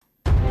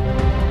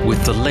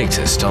with the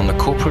latest on the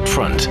corporate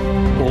front,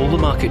 all the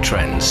market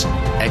trends,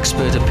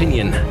 expert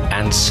opinion,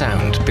 and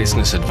sound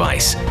business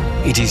advice.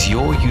 It is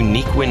your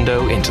unique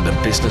window into the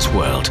business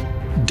world,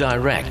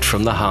 direct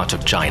from the heart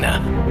of China.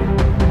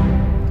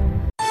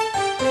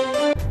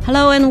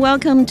 Hello and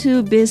welcome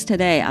to Biz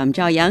Today. I'm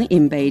Zhao Yang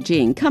in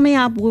Beijing. Coming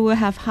up, we will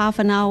have half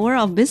an hour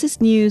of business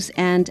news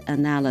and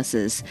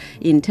analysis.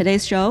 In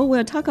today's show,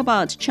 we'll talk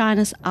about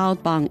China's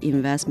outbound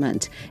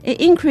investment. It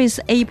increased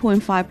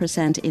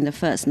 8.5% in the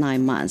first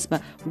 9 months,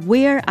 but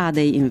where are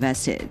they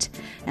invested?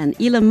 And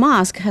Elon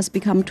Musk has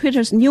become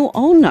Twitter's new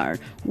owner.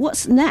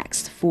 What's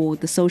next for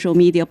the social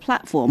media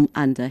platform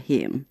under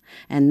him?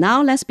 And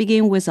now let's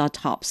begin with our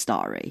top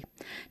story.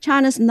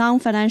 China's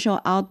non-financial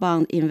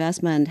outbound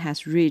investment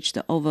has reached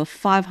over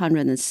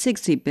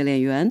 560 billion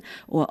yuan,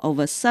 or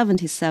over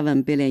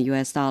 $77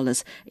 billion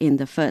in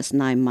the first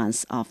 9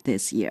 months of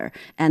this year.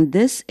 And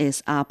this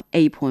is up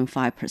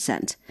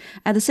 8.5%.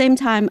 At the same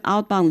time,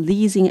 outbound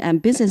leasing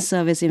and business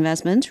service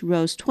investment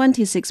rose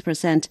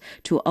 26%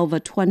 to over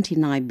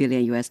 $29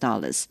 billion.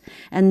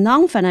 And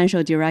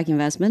non-financial direct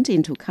investment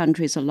into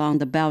countries along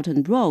the Belt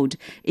and Road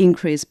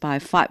increased by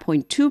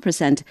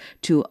 5.2%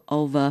 to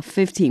over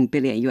 $15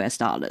 billion.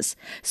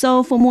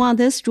 So for more on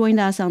this, join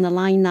us on the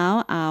line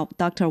now,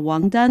 Dr.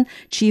 Wang Dan,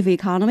 Chief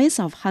Economist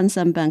of Hang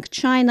Seng Bank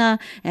China,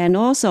 and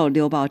also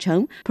Liu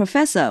Baocheng,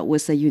 Professor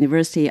with the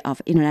University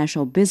of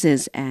International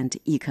Business and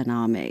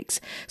Economics.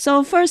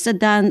 So first,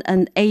 Dan,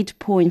 an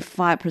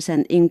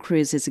 8.5%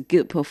 increase is a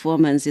good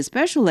performance,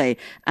 especially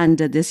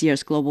under this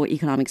year's global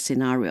economic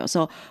scenario.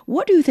 So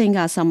what do you think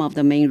are some of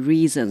the main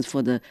reasons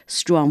for the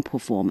strong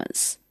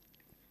performance?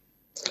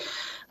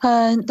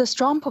 The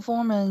strong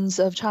performance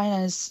of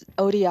China's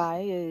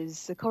ODI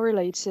is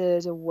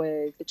correlated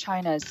with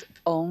China's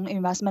own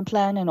investment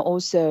plan and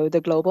also the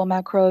global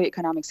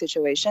macroeconomic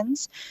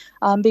situations.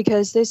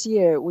 Because this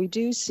year, we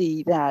do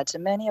see that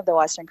many of the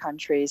Western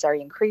countries are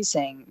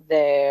increasing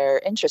their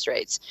interest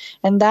rates,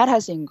 and that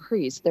has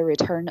increased the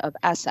return of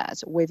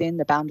assets within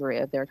the boundary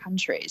of their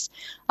countries.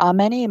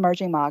 Many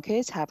emerging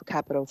markets have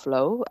capital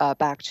flow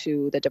back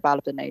to the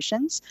developed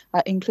nations,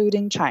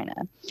 including China.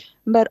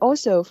 But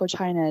also for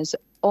China's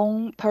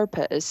own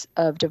purpose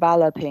of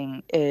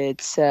developing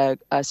its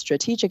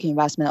strategic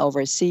investment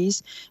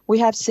overseas, we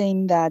have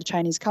seen that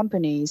Chinese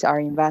companies are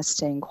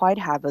investing quite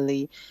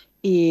heavily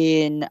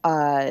in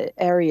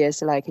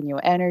areas like new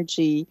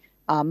energy,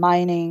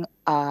 mining,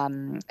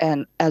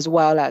 and as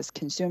well as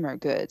consumer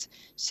goods.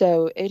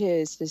 So it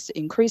is this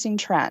increasing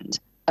trend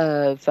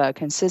of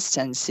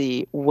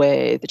consistency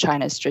with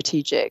China's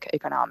strategic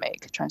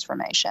economic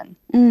transformation.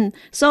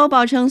 So,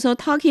 Baocheng,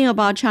 talking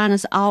about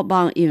China's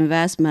outbound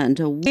investment,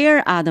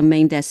 where are the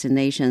main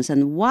destinations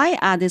and why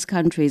are these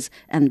countries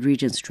and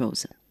regions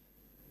chosen?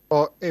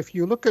 Well, if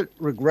you look at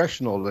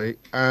regressionally,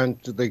 and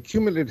the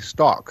cumulative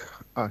stock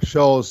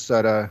shows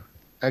that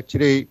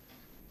actually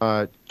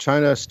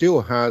China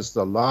still has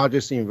the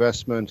largest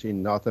investment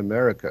in North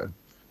America,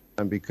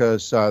 and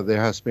because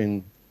there has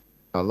been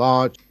a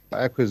large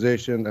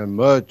acquisition and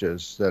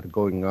mergers that are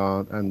going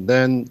on, and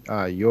then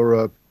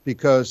Europe,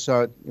 because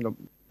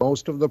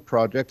most of the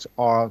projects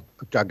are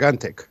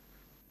gigantic.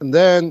 And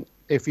then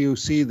if you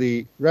see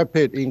the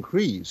rapid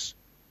increase,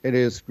 it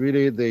is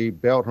really the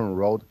Belt and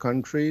Road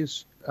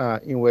countries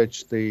in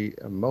which the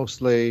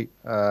mostly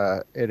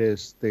it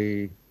is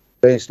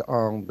based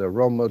on the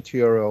raw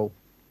material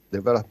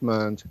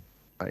development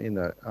in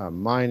the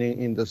mining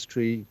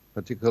industry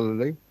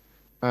particularly,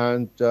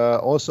 and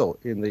also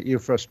in the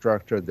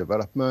infrastructure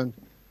development.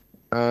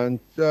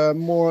 And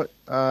more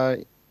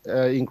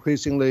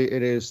increasingly,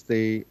 it is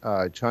the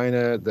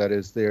China that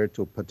is there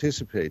to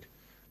participate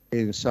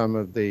in some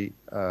of the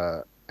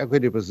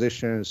equity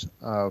positions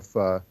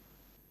of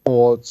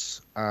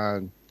ports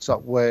and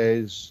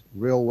subways,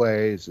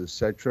 railways,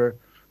 etc.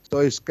 So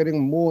it's getting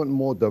more and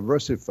more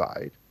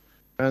diversified.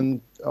 And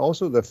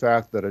also the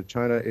fact that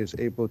China is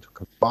able to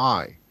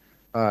combine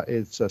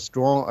it's a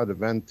strong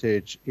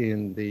advantage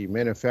in the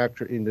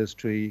manufacturing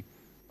industry,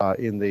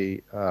 in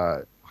the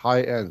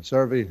high-end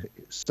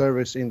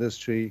service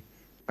industry,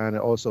 and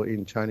also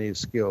in Chinese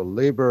skilled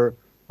labor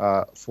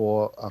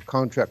for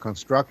contract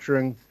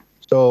construction.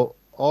 So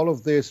all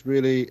of this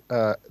really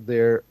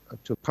there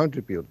to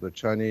contribute to the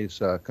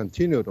Chinese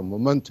continued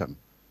momentum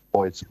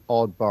for its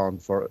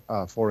outbound for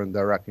foreign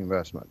direct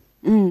investment.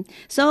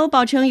 So,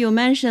 Baocheng, you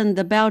mentioned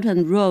the Belt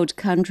and Road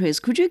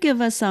countries. Could you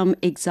give us some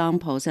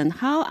examples, and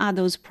how are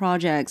those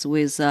projects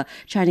with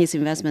Chinese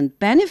investment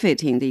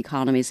benefiting the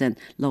economies and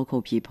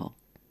local people?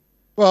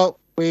 Well,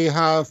 we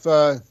have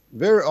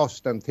very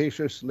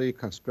ostentatiously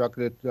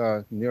constructed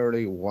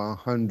nearly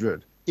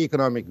 100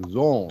 economic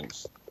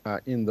zones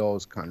in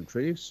those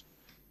countries,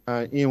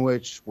 in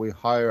which we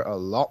hire a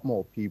lot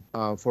more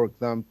people. For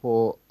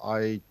example,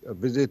 I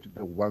visited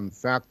one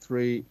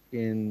factory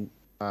in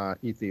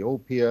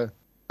Ethiopia,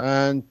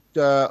 and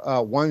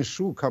one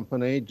shoe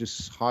company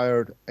just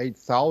hired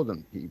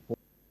 8,000 people.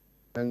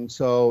 And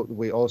so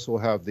we also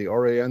have the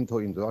Oriental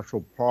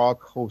Industrial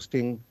Park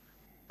hosting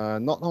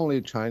not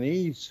only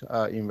Chinese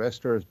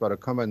investors, but a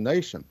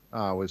combination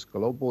with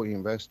global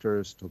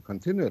investors to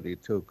continually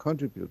to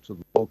contribute to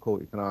the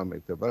local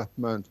economic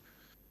development.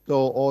 So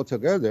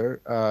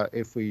altogether,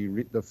 if we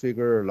read the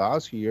figure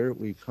last year,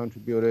 we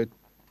contributed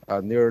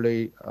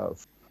nearly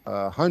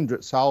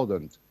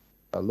 100,000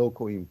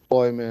 local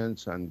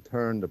employments and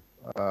turned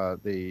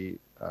the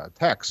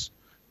tax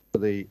to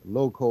the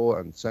local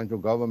and central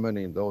government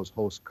in those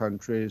host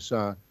countries,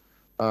 up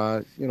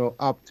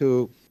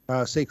to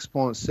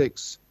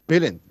 6.6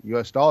 billion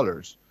US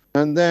dollars.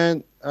 And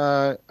then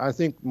I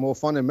think more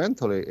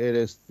fundamentally, it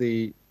is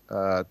the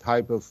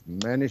type of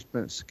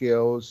management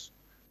skills,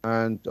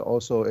 and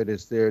also it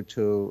is there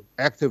to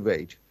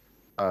activate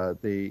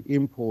the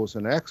imports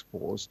and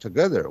exports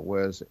together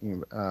with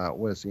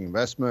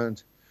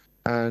investment.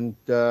 And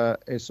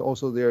it's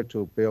also there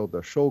to build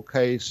a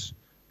showcase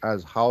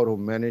as how to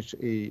manage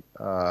a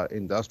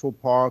industrial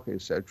park,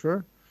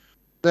 etc.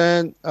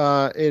 Then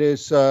it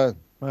is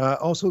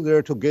also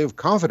there to give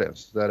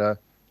confidence that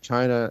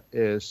China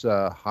is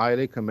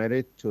highly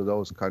committed to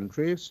those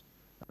countries,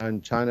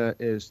 and China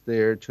is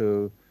there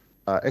to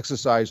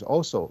exercise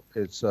also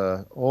its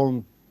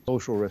own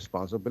social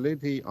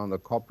responsibility on the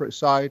corporate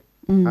side,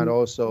 and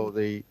also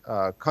the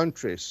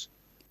countries,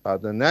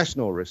 the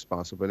national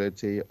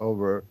responsibility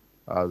over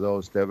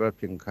those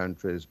developing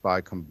countries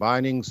by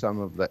combining some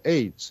of the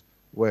aids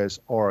with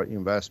our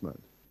investment.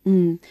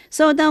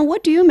 So then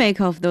what do you make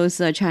of those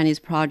Chinese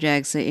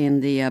projects in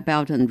the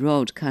Belt and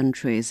Road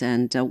countries,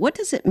 and what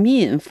does it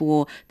mean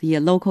for the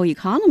local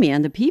economy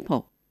and the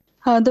people?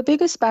 The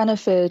biggest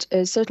benefit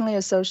is certainly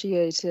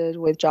associated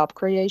with job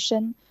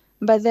creation,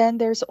 but then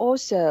there's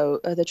also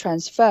the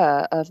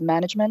transfer of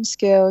management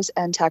skills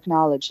and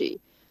technology.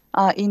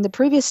 In the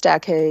previous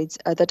decades,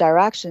 the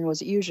direction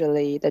was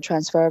usually the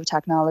transfer of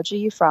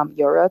technology from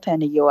Europe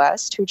and the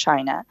US to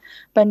China,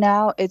 but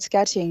now it's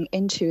getting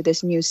into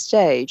this new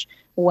stage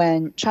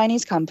when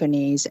Chinese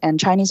companies and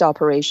Chinese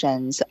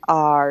operations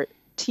are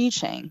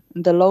teaching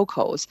the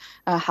locals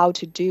how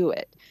to do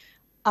it.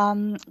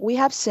 We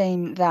have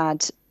seen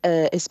that,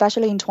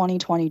 especially in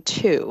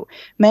 2022,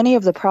 many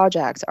of the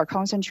projects are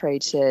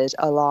concentrated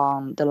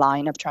along the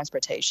line of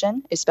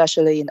transportation,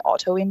 especially in the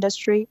auto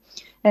industry.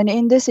 And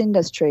in this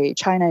industry,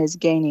 China is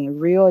gaining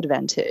real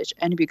advantage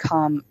and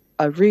become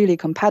really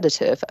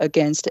competitive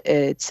against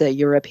its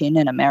European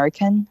and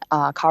American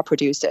car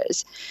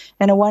producers.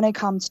 And when it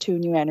comes to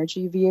new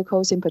energy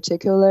vehicles in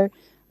particular,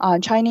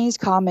 Chinese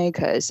car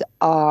makers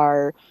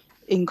are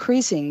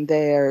increasing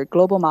their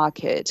global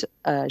market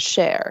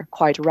share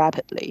quite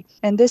rapidly.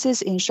 And this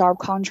is in sharp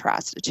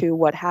contrast to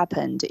what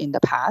happened in the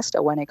past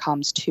when it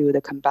comes to the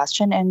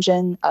combustion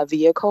engine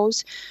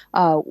vehicles,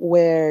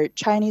 where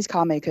Chinese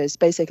car makers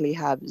basically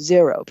have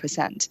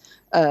 0%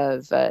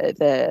 of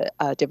the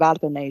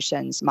developed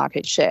nation's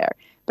market share.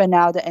 But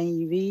now the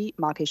NEV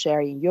market share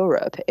in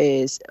Europe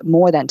is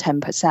more than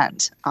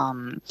 10%.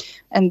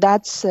 And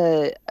that's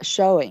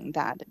showing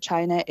that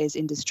China is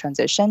in this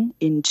transition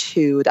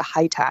into the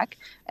high tech,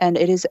 and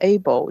it is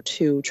able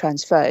to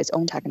transfer its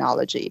own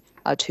technology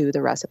to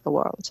the rest of the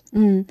world.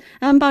 And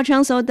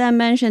Baocheng so then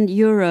mentioned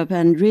Europe,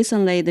 and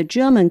recently the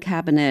German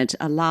cabinet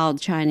allowed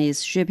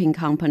Chinese shipping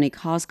company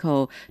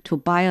COSCO to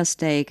buy a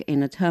stake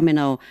in a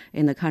terminal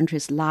in the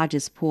country's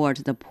largest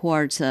port, the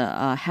port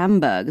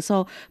Hamburg.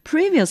 So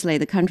previously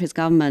the country's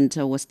government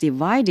was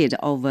divided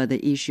over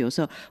the issue.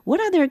 So what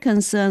are their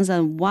concerns,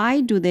 and why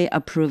do they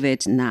approve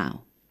it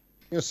now?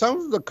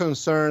 Some of the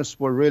concerns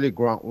were really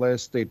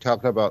groundless. They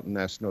talked about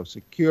national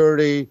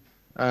security,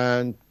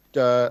 and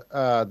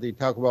they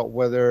talk about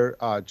whether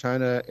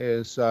China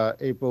is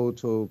able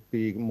to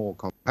be more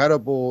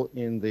compatible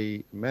in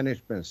the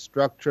management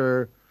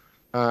structure,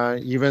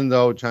 even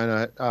though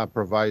China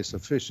provides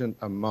sufficient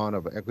amount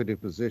of equity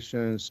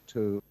positions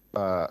to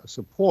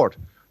support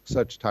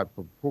such type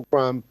of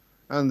program.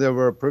 And there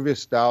were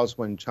previous doubts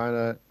when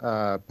China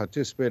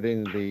participated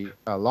in the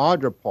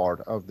larger part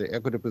of the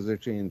equity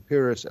position in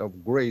periods of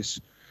grace.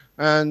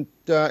 And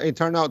it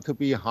turned out to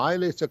be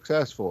highly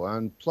successful.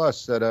 And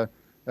plus that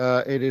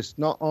it is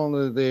not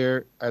only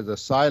there as a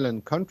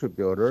silent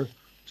contributor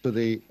to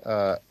the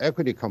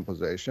equity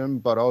composition,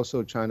 but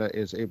also China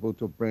is able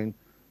to bring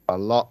a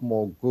lot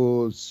more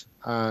goods.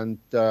 And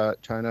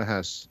China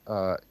has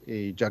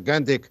a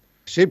gigantic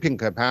shipping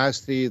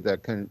capacity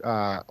that can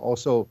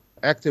also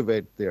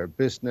activate their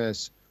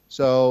business.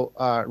 So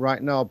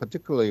right now,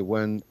 particularly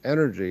when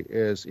energy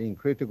is in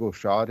critical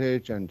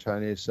shortage and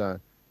Chinese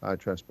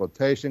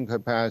transportation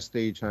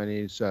capacity,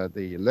 Chinese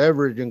the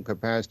leveraging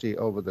capacity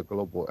over the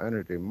global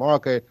energy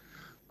market,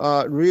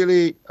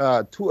 really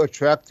too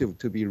attractive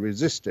to be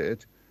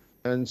resisted.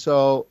 And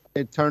so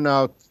it turned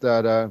out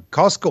that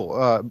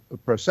COSCO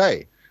per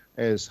se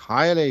is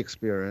highly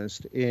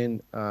experienced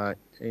in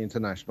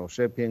international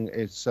shipping.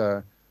 It's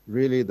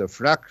really the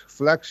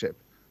flagship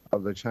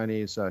of the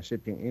Chinese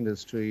shipping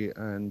industry,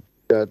 and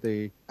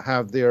they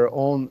have their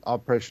own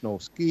operational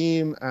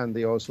scheme, and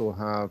they also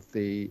have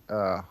the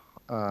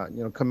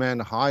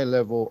command a high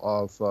level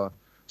of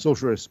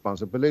social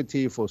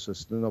responsibility for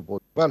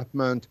sustainable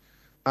development.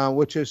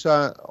 which is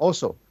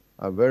also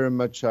very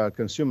much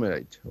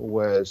consummated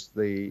with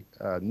the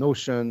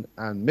notion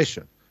and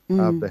mission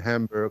of the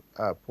Hamburg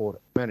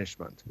port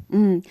management.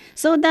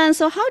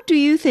 So how do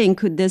you think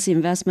could this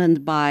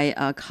investment by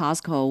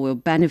Costco will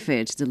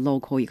benefit the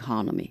local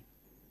economy?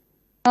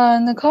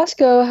 And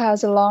Costco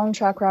has a long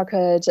track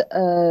record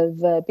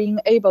of being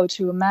able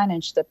to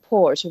manage the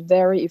port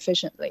very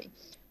efficiently.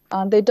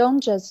 They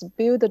don't just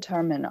build the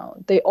terminal,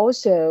 they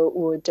also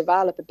would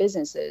develop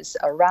businesses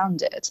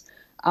around it,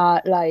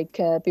 like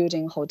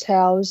building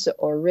hotels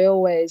or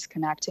railways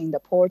connecting the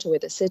port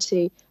with the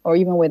city or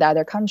even with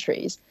other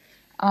countries.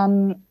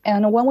 And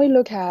when we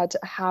look at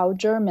how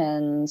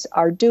Germans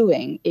are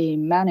doing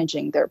in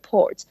managing their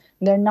ports,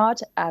 they're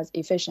not as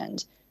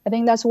efficient. I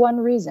think that's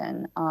one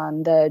reason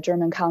the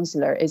German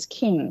chancellor is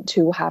keen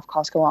to have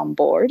Costco on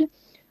board.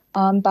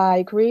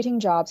 By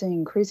creating jobs and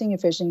increasing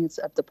efficiency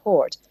of the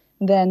port,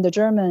 then the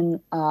German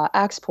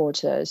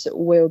exporters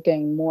will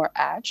gain more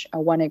edge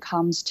when it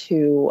comes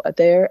to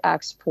their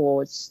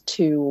exports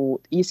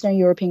to Eastern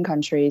European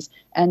countries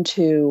and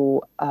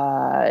to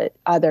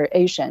other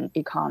Asian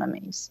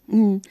economies.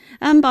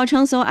 And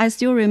Baocheng, so I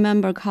still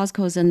remember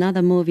Costco's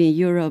another move in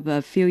Europe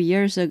a few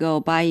years ago,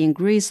 buying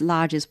Greece's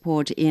largest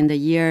port in the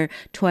year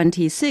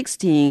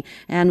 2016,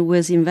 and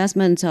with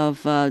investment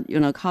of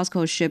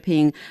Costco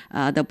shipping,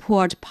 the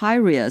port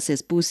Piraeus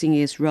is boosting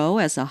its role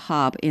as a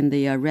hub in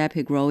the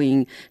rapid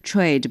growing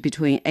trade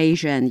between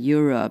Asia and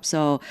Europe.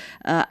 So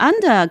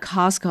under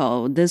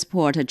Costco, this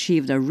port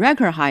achieved a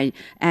record high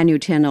annual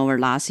turnover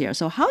last year.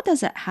 So how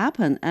does that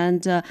happen?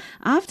 And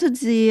after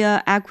the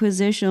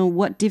acquisition,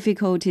 what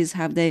difficulties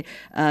have they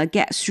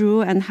get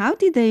through, and how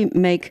did they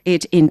make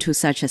it into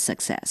such a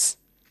success?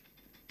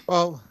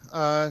 Well,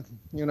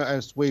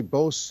 as we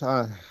both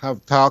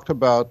have talked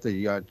about,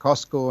 the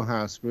Costco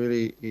has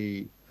really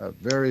a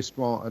very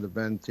strong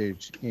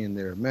advantage in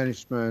their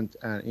management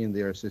and in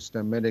their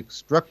systematic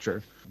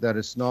structure that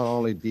is not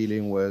only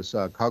dealing with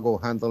cargo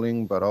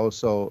handling, but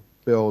also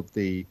build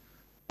the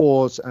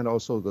ports and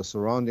also the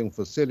surrounding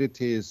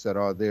facilities that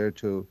are there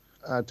to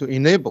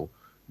enable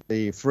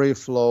the free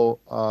flow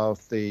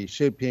of the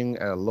shipping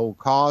at a low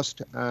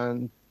cost.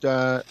 And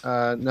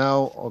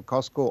now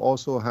Costco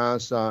also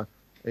has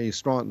a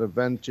strong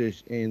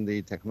advantage in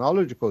the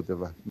technological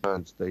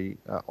development, the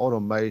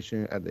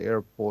automation at the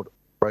airport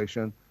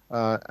operation,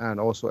 and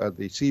also at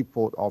the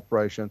seaport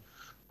operation,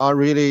 are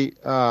really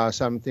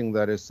something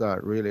that is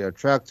really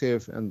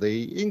attractive. And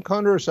they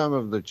encounter some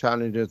of the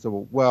challenges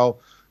of,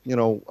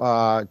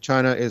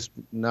 China is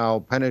now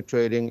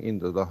penetrating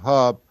into the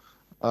hub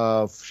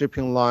of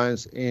shipping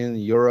lines in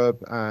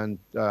Europe and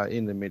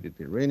in the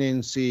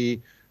Mediterranean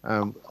Sea.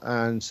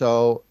 And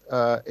so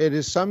it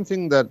is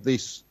something that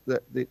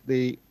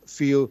they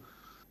feel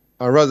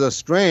rather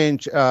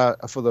strange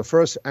for the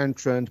first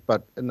entrant,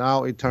 but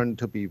now it turned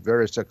to be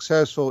very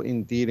successful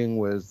in dealing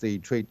with the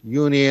trade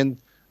union,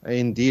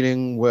 in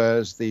dealing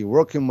with the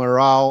working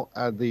morale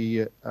at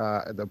the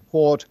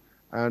port,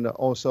 and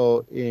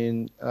also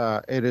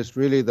it is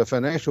really the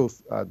financial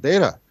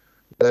data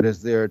that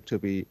is there to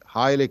be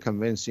highly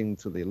convincing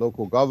to the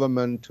local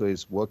government, to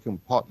its working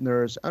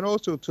partners, and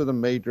also to the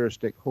major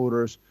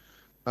stakeholders.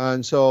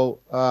 And so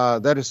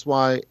that is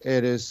why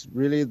it is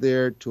really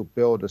there to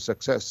build a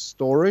success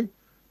story.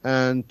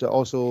 And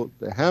also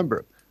the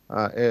Hamburg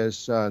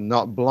is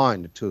not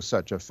blind to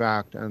such a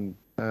fact. And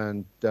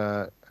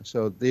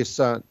so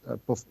this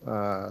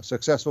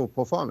successful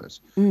performance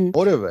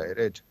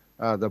motivated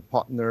the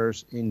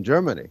partners in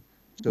Germany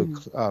to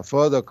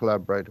further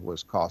collaborate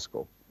with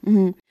Costco.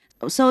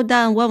 So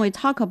then when we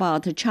talk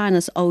about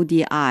China's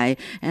ODI,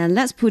 and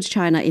let's put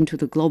China into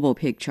the global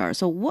picture.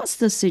 So what's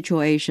the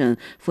situation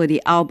for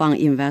the outbound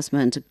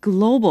investment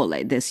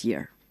globally this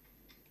year?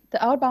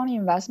 The outbound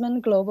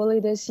investment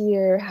globally this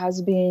year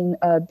has been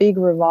a big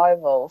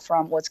revival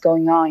from what's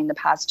going on in the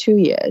past 2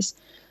 years.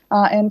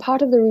 And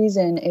part of the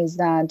reason is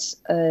that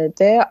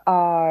there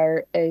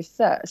are a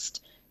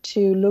thirst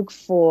to look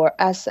for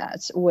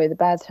assets with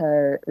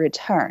better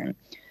return.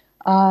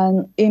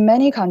 In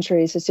many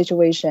countries, the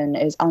situation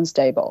is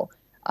unstable,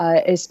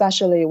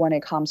 especially when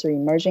it comes to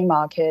emerging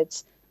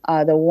markets,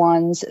 the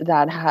ones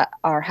that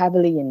are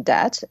heavily in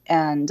debt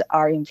and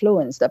are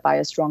influenced by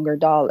a stronger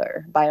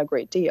dollar by a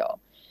great deal.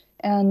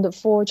 And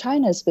for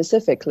China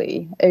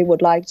specifically, it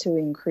would like to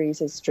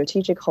increase its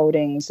strategic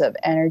holdings of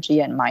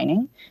energy and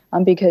mining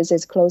because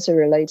it's closely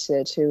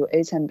related to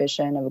its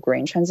ambition of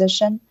green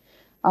transition.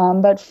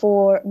 But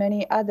for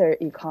many other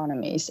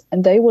economies,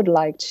 and they would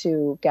like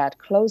to get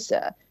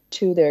closer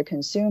to their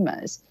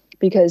consumers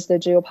because the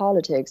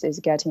geopolitics is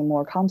getting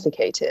more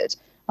complicated.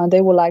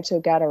 They would like to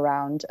get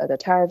around the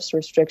tariffs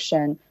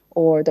restriction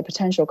or the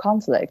potential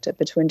conflict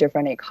between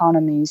different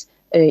economies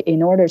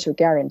in order to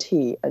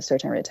guarantee a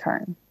certain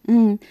return.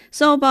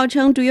 So,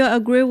 Baocheng, do you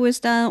agree with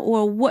that,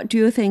 or what do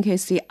you think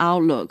is the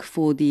outlook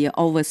for the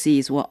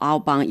overseas or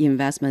outbound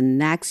investment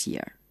next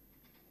year?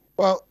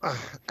 Well,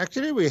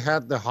 actually, we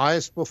had the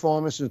highest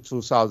performance in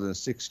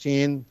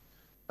 2016.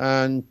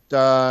 And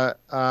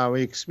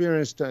we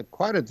experienced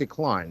quite a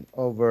decline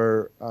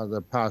over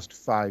the past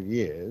 5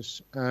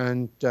 years.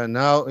 And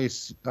now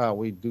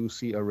we do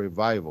see a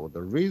revival.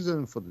 The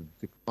reason for the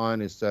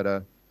decline is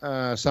that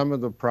some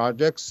of the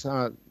projects,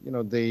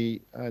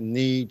 they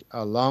need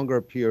a longer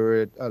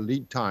period,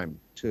 lead time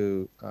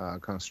to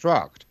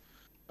construct.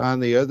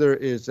 And the other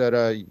is that,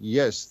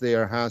 yes,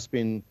 there has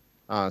been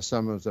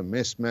some of the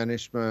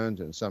mismanagement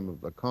and some of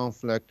the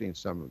conflict in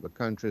some of the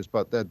countries,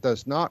 but that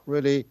does not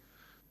really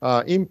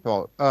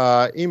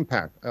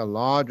impact a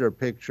larger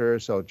picture.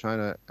 So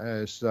China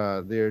is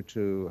there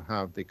to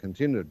have the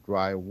continued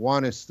drive.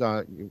 One is,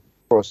 of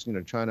course,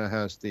 China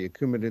has the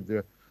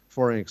accumulated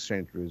foreign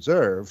exchange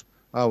reserve,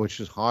 which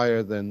is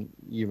higher than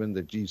even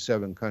the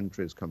G7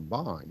 countries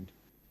combined.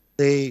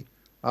 The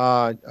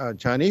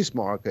Chinese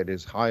market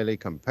is highly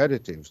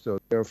competitive, so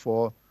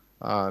therefore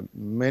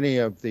many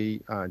of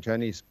the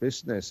Chinese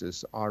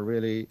businesses are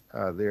really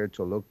there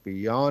to look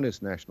beyond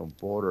its national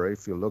border.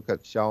 If you look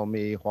at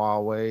Xiaomi,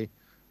 Huawei,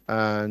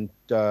 and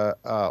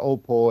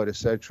Oppo,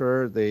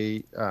 etc.,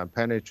 they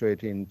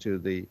penetrate into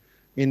the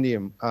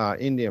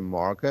Indian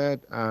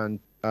market, and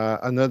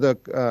another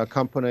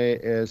company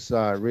is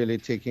really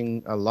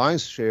taking a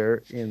lion's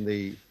share in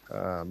the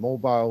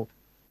mobile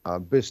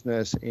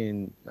business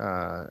in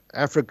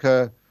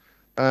Africa.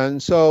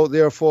 And so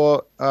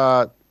therefore,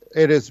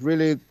 it is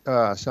really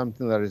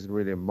something that is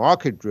really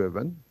market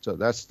driven. So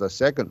that's the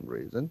second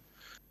reason.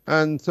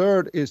 And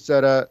third is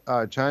that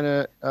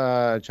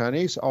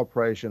Chinese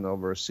operation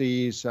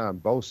overseas,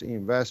 both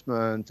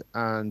investment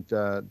and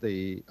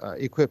the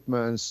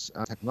equipments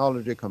and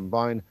technology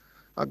combined,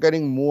 are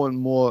getting more and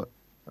more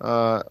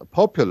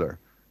popular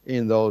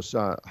in those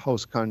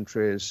host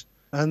countries.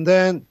 And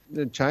then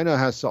China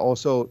has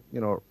also,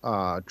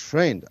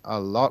 trained a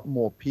lot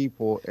more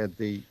people at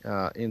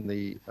in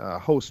the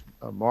host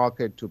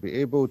market to be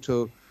able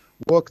to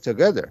work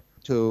together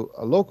to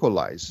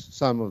localize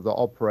some of the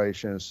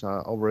operations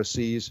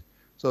overseas.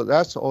 So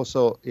that's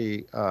also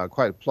a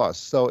quite plus.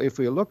 So if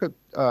we look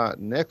at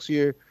next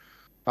year,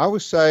 I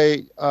would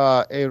say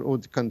it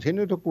would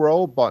continue to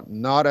grow, but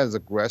not as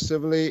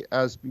aggressively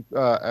as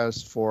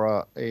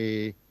for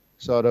a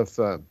sort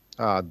of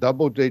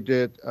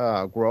double-digit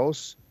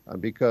growth,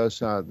 because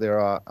there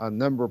are a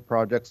number of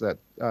projects that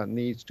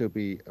needs to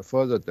be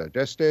further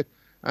digested,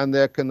 and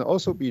there can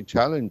also be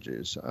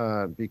challenges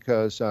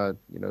because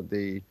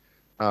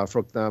for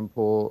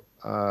example,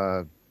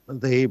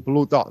 the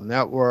Blue Dot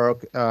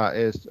Network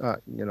is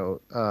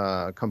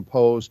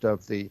composed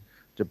of the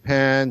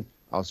Japan,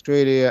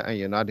 Australia, and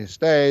United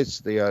States.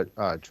 They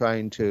are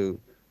trying to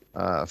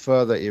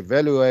further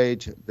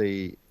evaluate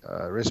the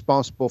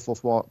responsible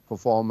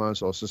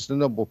performance or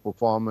sustainable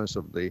performance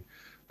of the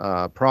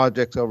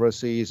projects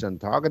overseas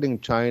and targeting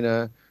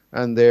China.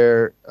 And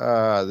there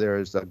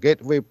is a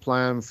gateway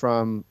plan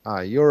from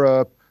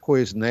Europe, who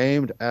is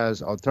named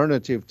as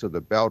alternative to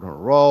the Belt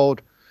and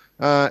Road,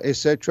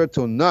 etc.,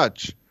 to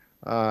nudge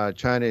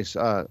Chinese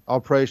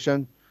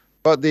operation.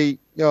 But it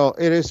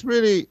is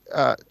really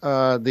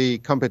the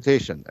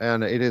competition,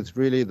 and it is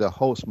really the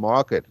host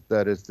market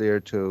that is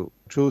there to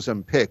choose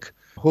and pick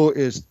who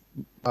is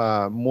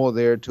more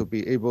there to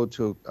be able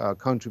to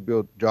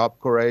contribute job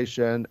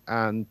creation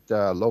and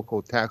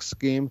local tax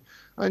scheme.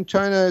 And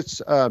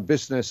China's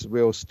business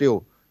will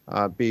still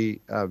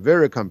be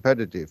very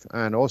competitive,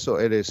 and also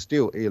it is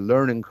still a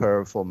learning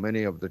curve for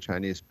many of the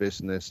Chinese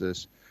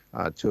businesses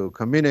to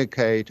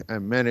communicate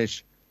and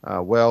manage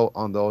well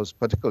on those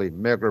particularly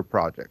mega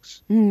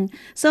projects.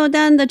 So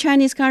then the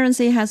Chinese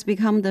currency has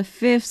become the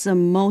fifth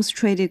most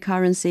traded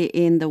currency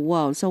in the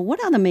world. So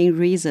what are the main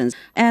reasons?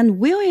 And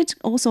will it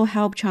also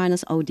help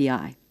China's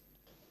ODI?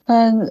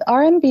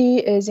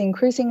 RMB is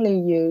increasingly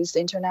used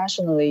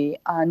internationally,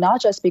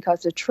 not just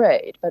because of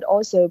trade, but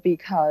also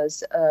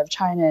because of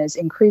China's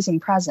increasing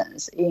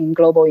presence in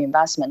global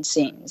investment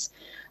scenes.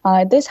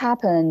 This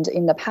happened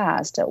in the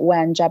past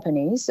when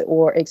Japanese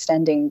were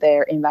extending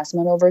their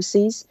investment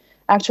overseas.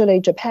 Actually,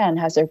 Japan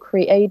has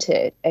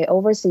created an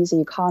overseas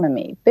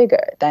economy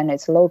bigger than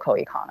its local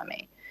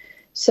economy.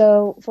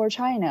 So for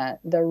China,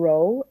 the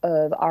role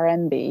of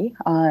RMB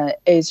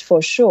is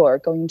for sure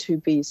going to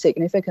be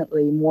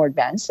significantly more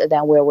advanced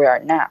than where we are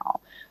now.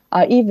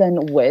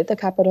 Even with the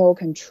capital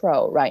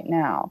control right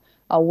now,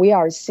 we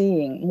are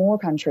seeing more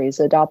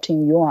countries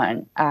adopting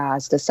yuan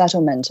as the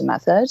settlement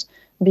method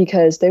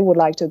because they would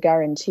like to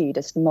guarantee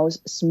the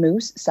most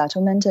smooth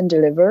settlement and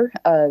deliver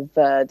of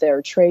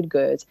their trade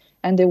goods,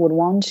 and they would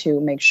want to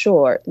make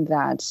sure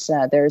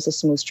that there is a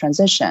smooth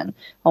transition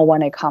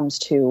when it comes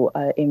to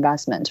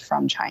investment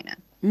from China.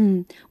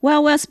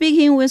 Well, we're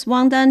speaking with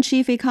Wang Dan,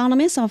 Chief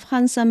Economist of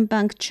Hang Seng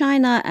Bank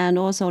China, and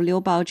also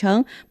Liu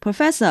Baocheng,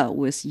 Professor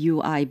with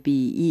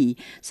UIBE.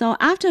 So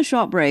after a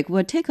short break,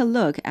 we'll take a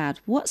look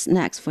at what's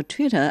next for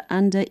Twitter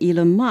under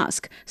Elon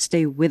Musk.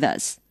 Stay with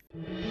us.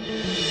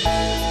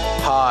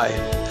 Hi,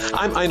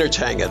 I'm Einar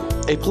Tangen,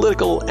 a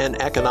political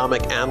and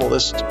economic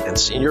analyst and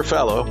senior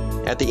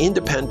fellow at the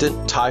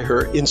independent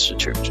Taihe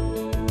Institute.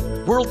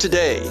 World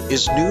Today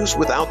is news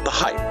without the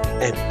hype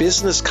and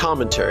business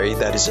commentary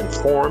that is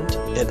informed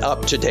and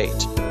up to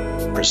date,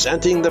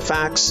 presenting the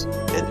facts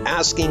and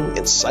asking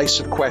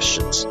incisive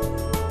questions.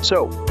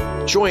 So,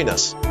 join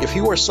us if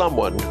you are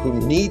someone who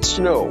needs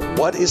to know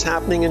what is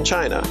happening in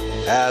China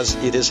as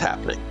it is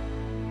happening.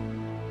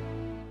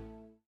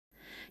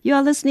 You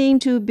are listening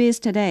to Biz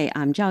Today.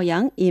 I'm Zhao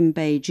Yang in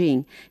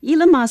Beijing.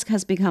 Elon Musk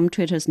has become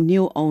Twitter's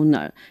new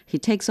owner. He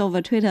takes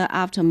over Twitter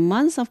after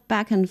months of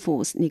back and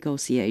forth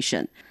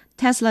negotiation.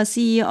 Tesla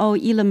CEO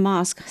Elon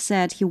Musk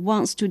said he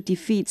wants to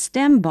defeat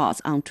spam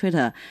bots on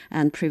Twitter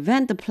and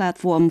prevent the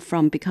platform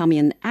from becoming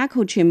an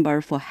echo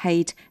chamber for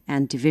hate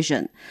and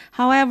division.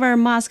 However,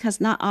 Musk has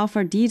not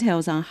offered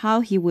details on how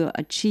he will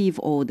achieve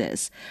all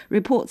this.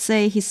 Reports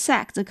say he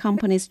sacked the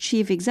company's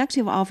chief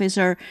executive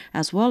officer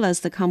as well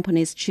as the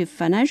company's chief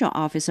financial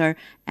officer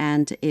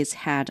and its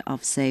head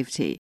of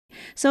safety.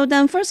 So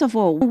then, first of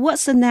all,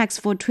 what's the next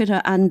for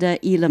Twitter under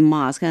Elon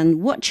Musk,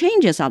 and what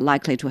changes are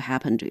likely to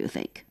happen, do you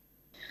think?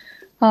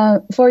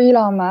 For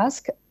Elon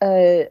Musk,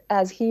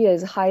 as he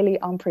is highly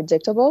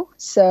unpredictable,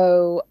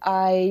 so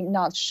I'm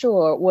not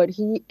sure what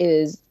he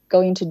is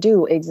going to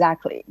do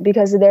exactly,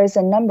 because there's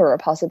a number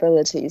of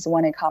possibilities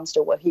when it comes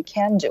to what he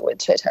can do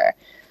with Twitter.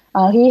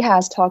 He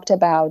has talked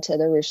about the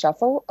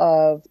reshuffle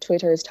of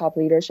Twitter's top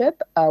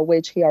leadership,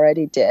 which he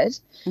already did.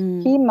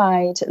 He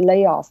might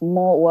lay off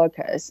more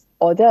workers,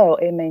 although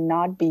it may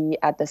not be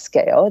at the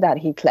scale that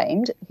he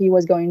claimed. He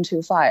was going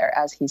to fire,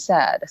 as he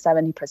said,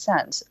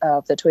 70%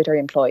 of the Twitter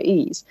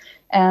employees.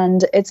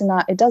 And it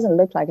doesn't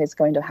look like it's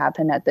going to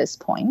happen at this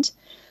point.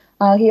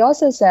 He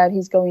also said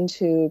he's going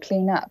to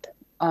clean up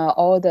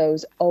all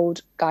those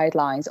old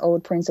guidelines,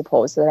 old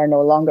principles that are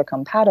no longer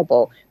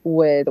compatible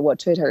with what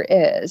Twitter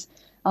is.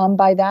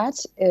 By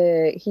that,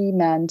 he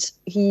meant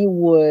he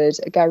would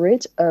get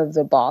rid of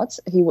the bots.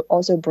 He would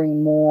also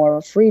bring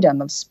more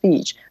freedom of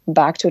speech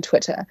back to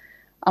Twitter.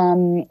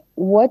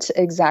 What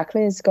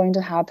exactly is going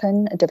to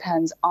happen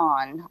depends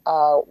on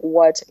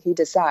what he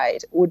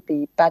decides would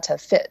be better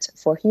fit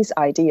for his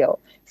ideal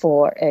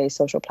for a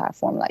social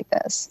platform like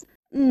this.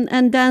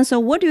 And then, so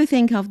what do you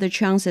think of the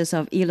chances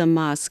of Elon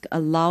Musk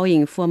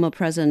allowing former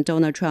President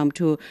Donald Trump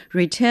to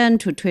return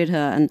to Twitter,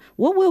 and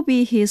what will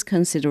be his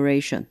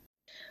consideration?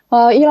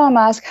 Elon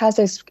Musk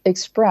has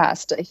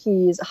expressed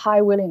his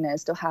high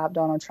willingness to have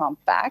Donald Trump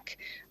back.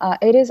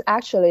 It is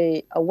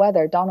actually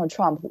whether Donald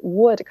Trump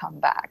would come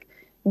back,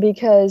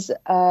 because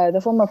the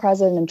former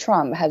President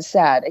Trump had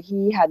said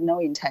he had no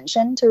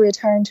intention to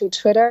return to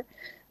Twitter.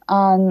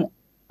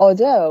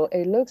 Although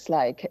it looks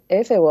like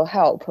if it will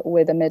help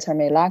with the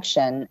midterm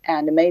election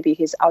and maybe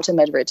his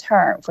ultimate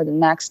return for the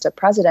next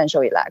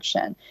presidential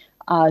election,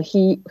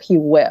 he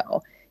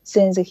will,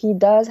 since he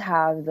does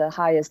have the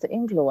highest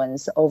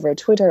influence over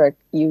Twitter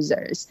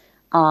users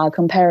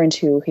comparing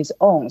to his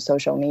own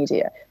social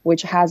media,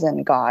 which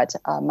hasn't got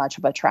much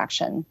of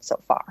attraction so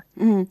far.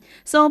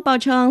 So,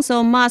 Baocheng,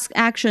 so Musk's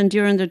action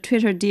during the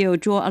Twitter deal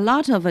drew a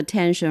lot of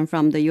attention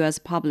from the U.S.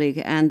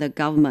 public and the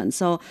government.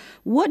 So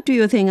what do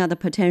you think are the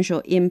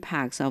potential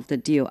impacts of the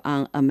deal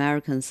on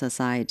American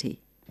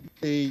society?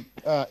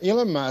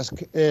 Elon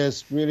Musk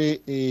is really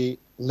a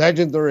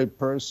legendary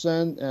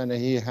person, and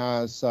he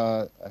has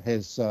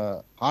his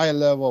high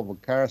level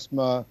of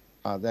charisma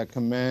that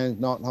commands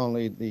not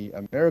only the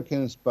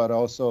Americans but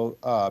also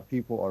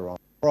people around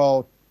the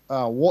world.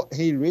 What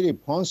he really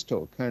points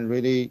to can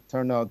really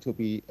turn out to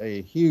be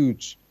a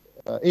huge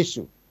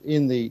issue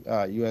in the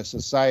U.S.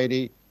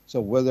 society.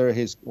 So whether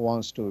he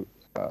wants to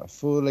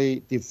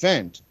fully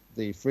defend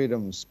the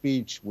freedom of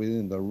speech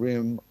within the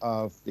realm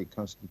of the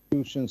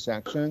Constitution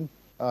section.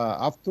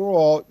 After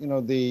all,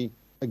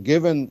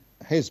 given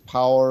his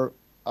power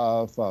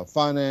of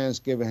finance,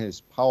 given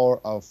his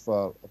power of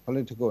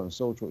political and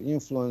social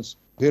influence,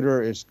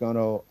 Twitter is going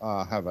to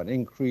have an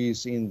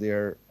increase in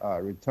their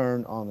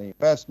return on the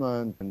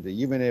investment. And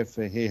even if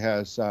he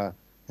has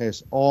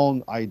his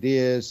own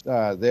ideas,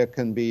 there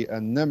can be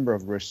a number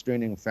of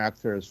restraining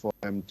factors for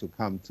him to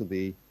come to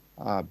the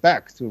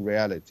back to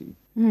reality.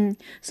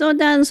 So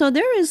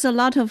there is a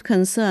lot of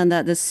concern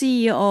that the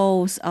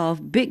CEOs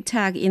of big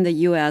tech in the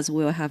U.S.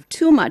 will have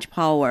too much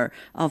power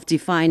of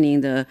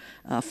defining the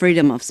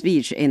freedom of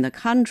speech in the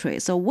country.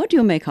 So what do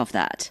you make of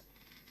that?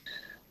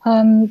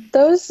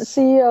 Those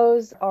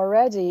CEOs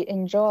already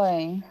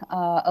enjoying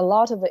a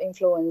lot of the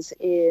influence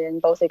in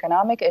both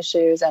economic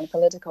issues and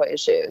political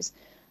issues.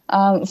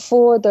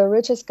 For the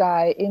richest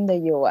guy in the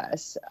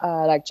U.S.,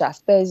 like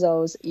Jeff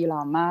Bezos,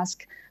 Elon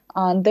Musk,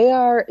 they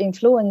are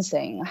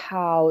influencing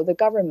how the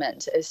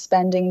government is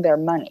spending their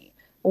money,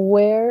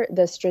 where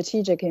the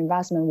strategic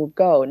investment will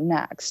go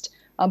next.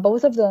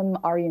 Both of them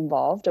are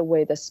involved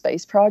with the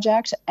space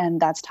project, and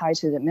that's tied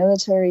to the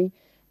military.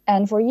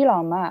 And for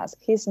Elon Musk,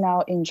 he's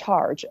now in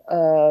charge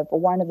of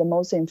one of the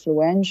most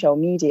influential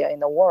media in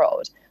the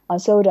world.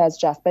 So does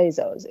Jeff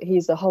Bezos.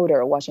 He's the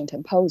holder of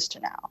Washington Post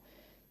now.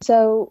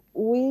 So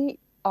we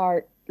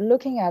are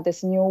looking at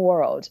this new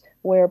world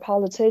where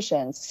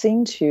politicians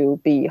seem to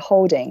be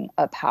holding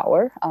a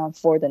power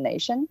for the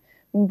nation,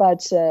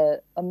 But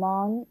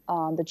among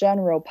the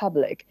general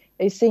public,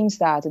 it seems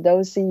that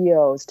those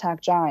CEOs,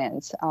 tech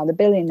giants, the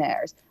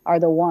billionaires, are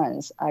the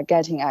ones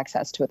getting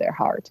access to their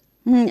heart.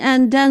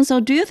 And Dan, so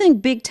do you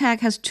think big tech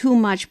has too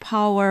much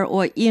power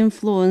or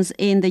influence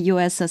in the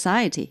U.S.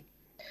 society?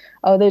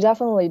 Oh, they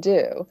definitely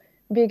do.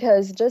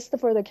 Because just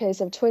for the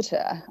case of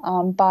Twitter,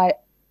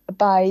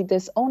 by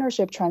this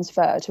ownership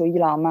transfer to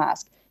Elon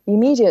Musk,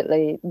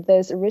 immediately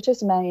this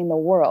richest man in the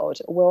world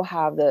will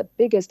have the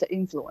biggest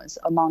influence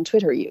among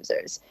Twitter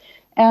users.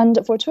 And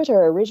for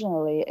Twitter,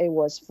 originally, it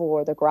was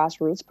for the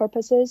grassroots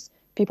purposes.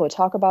 People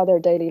talk about their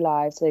daily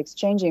lives, they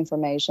exchange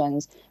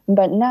informations.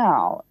 But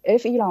now,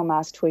 if Elon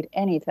Musk tweet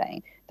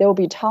anything, there will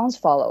be tons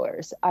of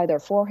followers, either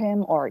for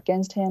him or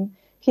against him.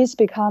 He's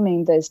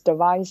becoming this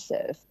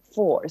divisive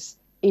force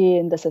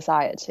in the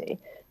society.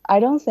 I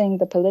don't think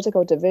the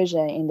political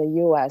division in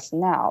the US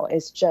now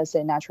is just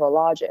a natural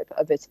logic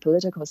of its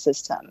political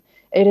system.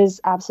 It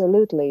is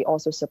absolutely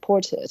also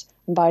supported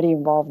by the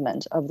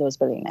involvement of those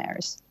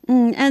billionaires.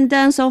 And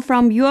then, so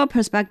from your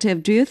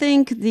perspective, do you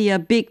think the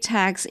big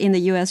techs in the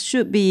US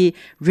should be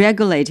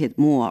regulated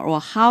more, or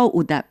how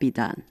would that be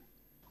done?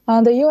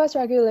 The US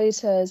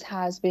regulators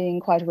has been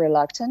quite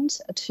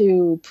reluctant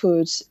to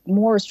put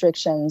more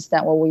restrictions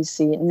than what we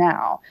see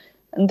now.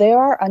 There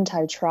are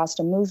antitrust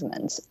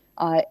movements.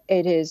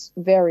 It is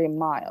very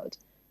mild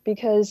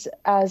because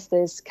as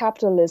this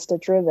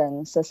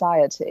capitalist-driven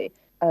society,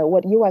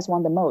 what US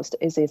want the most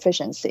is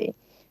efficiency.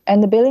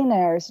 And the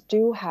billionaires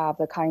do have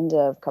the kind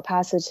of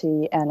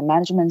capacity and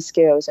management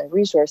skills and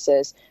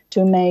resources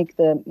to make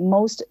the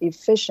most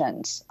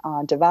efficient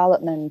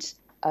development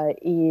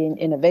in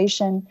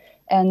innovation.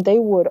 And they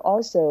would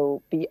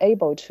also be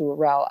able to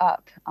rile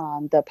up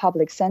the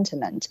public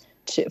sentiment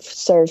to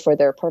serve for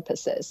their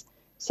purposes.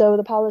 So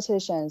the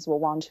politicians will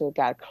want to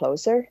get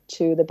closer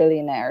to the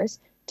billionaires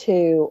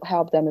to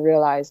help them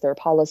realize their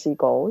policy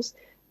goals.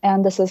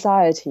 And the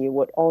society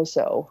would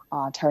also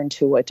turn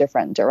to a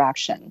different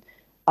direction.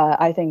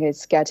 I think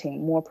it's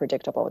getting more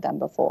predictable than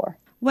before.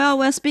 Well,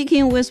 we're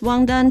speaking with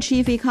Wang Dan,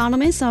 Chief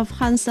Economist of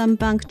Hang Seng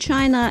Bank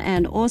China,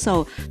 and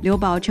also Liu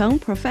Baocheng,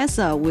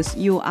 Professor with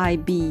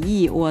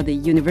UIBE, or the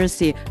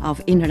University of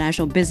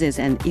International Business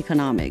and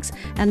Economics.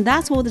 And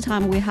that's all the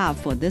time we have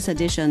for this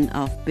edition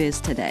of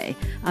Biz Today.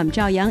 I'm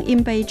Zhao Yang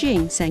in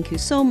Beijing. Thank you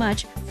so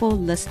much for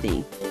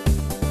listening.